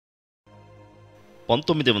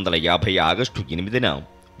1950 August 8న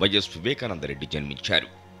YS Vivekananda Reddy జన్మించారు.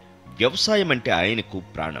 వ్యవసాయం అంటే ఆయనకు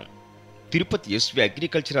ప్రాణం. తిరుపతి ఎస్వి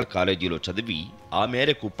అగ్రికల్చరల్ కాలేజీలో చదివి ఆ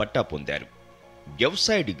మేరకు పట్టా పొందారు.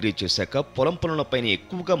 వ్యవసాయ డిగ్రీ చేశాక పొలం పనులపైన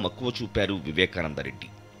ఎక్కువగా మక్కువ చూపారు వివేకానంద రెడ్డి.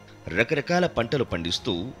 రకరకాల పంటలు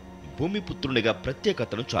పండిస్తూ భూమిపుత్రునిగా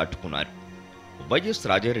ప్రత్యేకతను చాటుకున్నారు. వైఎస్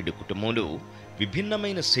రాజారెడ్డి కుటుంబంలో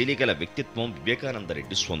విభిన్నమైన శైలి గల వ్యక్తిత్వం వివేకానంద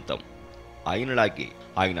రెడ్డి సొంతం. ఆయనలాగే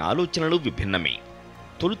ఆయన ఆలోచనలు విభిన్నమే.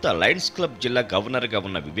 తొలుత లయన్స్ క్లబ్ జిల్లా గవర్నర్గా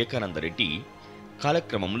ఉన్న వివేకానంద రెడ్డి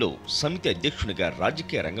కాలక్రమంలో సమితి అధ్యక్షునిగా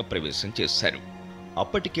రాజకీయ రంగప్రవేశం చేశారు.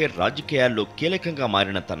 అప్పటికే రాజకీయాల్లో కీలకంగా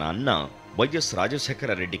మారిన తన అన్న వైఎస్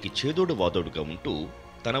రాజశేఖర రెడ్డికి చేదోడు వాదోడుగా ఉంటూ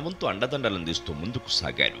తన వంతు అండదండలందిస్తూ ముందుకు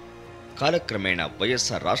సాగారు. కాలక్రమేణా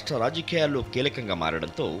వైఎస్ఆర్ రాష్ట్ర రాజకీయాల్లో కీలకంగా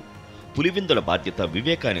మారడంతో పులివెందుల బాధ్యత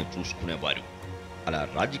వివేకాన్ని చూసుకునేవారు. అలా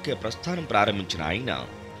రాజకీయ ప్రస్థానం ప్రారంభించిన ఆయన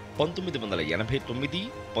 1989,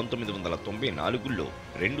 1994లో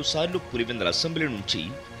 2 సార్లు పులివెందుల అసెంబ్లీ నుంచి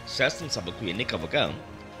శాసనసభకు ఎన్నికవ్వగా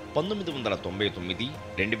 1999,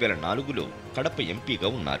 2004లో కడప ఎంపీగా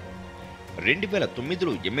ఉన్నారు.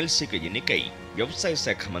 2009లో ఎమ్మెల్సీగా ఎన్నికై వ్యవసాయ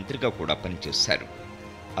శాఖ మంత్రిగా కూడా పనిచేశారు.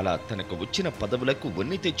 అలా తనకు వచ్చిన పదవులకు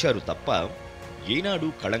వన్నె తెచ్చారు తప్ప ఏనాడు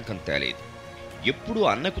కళంకం తేలేదు. ఎప్పుడూ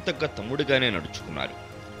అన్నకు తగ్గ తమ్ముడుగానే నడుచుకున్నారు.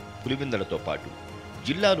 పులివెందులతో పాటు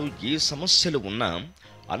జిల్లాలో ఏ సమస్యలు ఉన్నా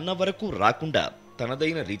అన్న వరకు రాకుండా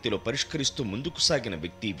తనదైన రీతిలో పరిష్కరిస్తూ ముందుకు సాగిన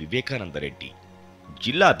వ్యక్తి వివేకానంద రెడ్డి.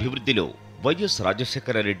 జిల్లా అభివృద్ధిలో వైఎస్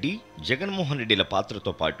రాజశేఖర రెడ్డి, జగన్మోహన్ రెడ్డిల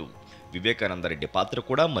పాత్రతో పాటు వివేకానంద రెడ్డి పాత్ర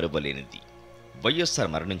కూడా మరువలేనిది.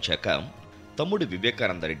 వైఎస్ఆర్ మరణించాక తమ్ముడు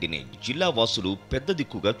వివేకానంద రెడ్డిని జిల్లా వాసులు పెద్ద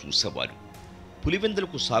దిక్కుగా చూసేవారు.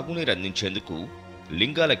 పులివెందులకు సాగునీరు అందించేందుకు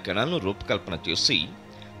లింగాల కెనాల్ను రూపకల్పన చేసి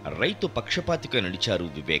రైతు పక్షపాతిగా నడిచారు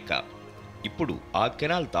వివేక. ఇప్పుడు ఆ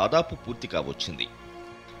కెనాల్ దాదాపు పూర్తిగా వచ్చింది.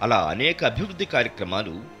 అలా అనేక అభివృద్ధి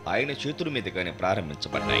కార్యక్రమాలు ఆయన చేతుల మీదుగానే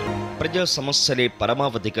ప్రారంభించబడ్డాయి. ప్రజా సమస్యలే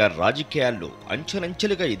పరమావధిగా రాజకీయాల్లో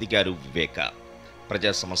అంచెలంచెలుగా ఎదిగారు వివేక.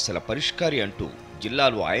 ప్రజా సమస్యల పరిష్కారి అంటూ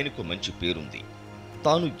జిల్లాలో ఆయనకు మంచి పేరుంది.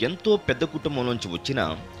 తాను ఎంతో పెద్ద కుటుంబంలోంచి వచ్చినా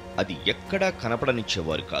అది ఎక్కడా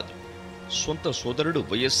కనపడనిచ్చేవారు కాదు. సొంత సోదరుడు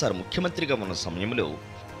వైఎస్ఆర్ ముఖ్యమంత్రిగా ఉన్న సమయంలో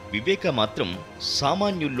వివేక మాత్రం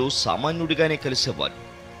సామాన్యుల్లో సామాన్యుడిగానే కలిసేవారు.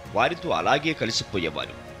 వారితో అలాగే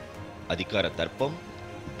కలిసిపోయేవారు. అధికార దర్పం,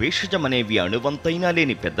 భేషజమనేవి అణువంతైనా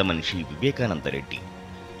లేని పెద్ద మనిషి వివేకానంద రెడ్డి.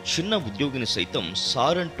 చిన్న ఉద్యోగిని సైతం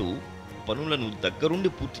సారంటూ పనులను దగ్గరుండి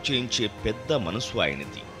పూర్తి చేయించే పెద్ద మనసు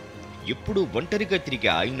ఆయనది. ఎప్పుడూ ఒంటరిగా తిరిగే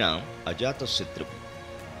ఆయన అజాత శత్రువు.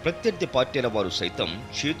 ప్రత్యర్థి పార్టీల వారు సైతం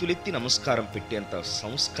చేతులెత్తి నమస్కారం పెట్టేంత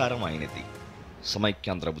సంస్కారం ఆయనది.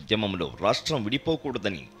 సమైక్యాంధ్ర ఉద్యమంలో రాష్ట్రం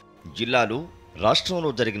విడిపోకూడదని జిల్లాలో, రాష్ట్రంలో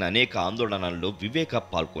జరిగిన అనేక ఆందోళనల్లో వివేక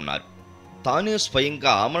పాల్గొన్నారు. తానే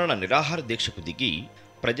స్వయంగా ఆమరణ నిరాహార దీక్షకు దిగి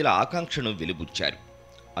ప్రజల ఆకాంక్షను వెలిబుచ్చారు.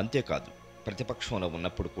 అంతేకాదు, ప్రతిపక్షంలో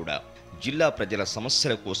ఉన్నప్పుడు కూడా జిల్లా ప్రజల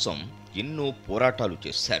సమస్యల కోసం ఎన్నో పోరాటాలు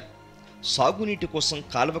చేశారు. సాగునీటి కోసం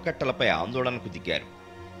కాల్వకట్టలపై ఆందోళనకు దిగారు.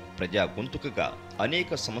 ప్రజా గొంతుకగా అనేక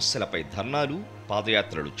సమస్యలపై ధర్నాలు,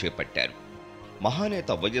 పాదయాత్రలు చేపట్టారు.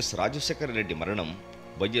 మహానేత వైఎస్ రాజశేఖర రెడ్డి మరణం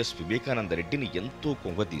వైఎస్ వివేకానంద రెడ్డిని ఎంతో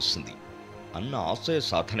కొంగదీసింది. అన్న ఆశయ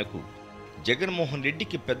సాధనకు జగన్మోహన్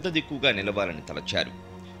రెడ్డికి పెద్ద దిక్కుగా నిలవాలని తలచారు.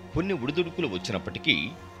 కొన్ని ఒడిదుడుకులు వచ్చినప్పటికీ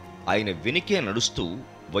ఆయన వెనుకే నడుస్తూ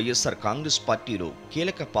వైఎస్ఆర్ కాంగ్రెస్ పార్టీలో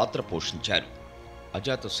కీలక పాత్ర పోషించారు.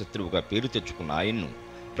 అజాత శత్రువుగా పేరు తెచ్చుకున్న ఆయన్ను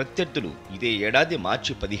ప్రత్యర్థులు ఇదే ఏడాది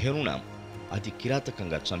మార్చి 15న అతి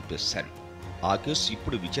కిరాతకంగా చంపేశారు. ఆ కేసు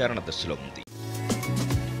ఇప్పుడు విచారణ దశలో ఉంది.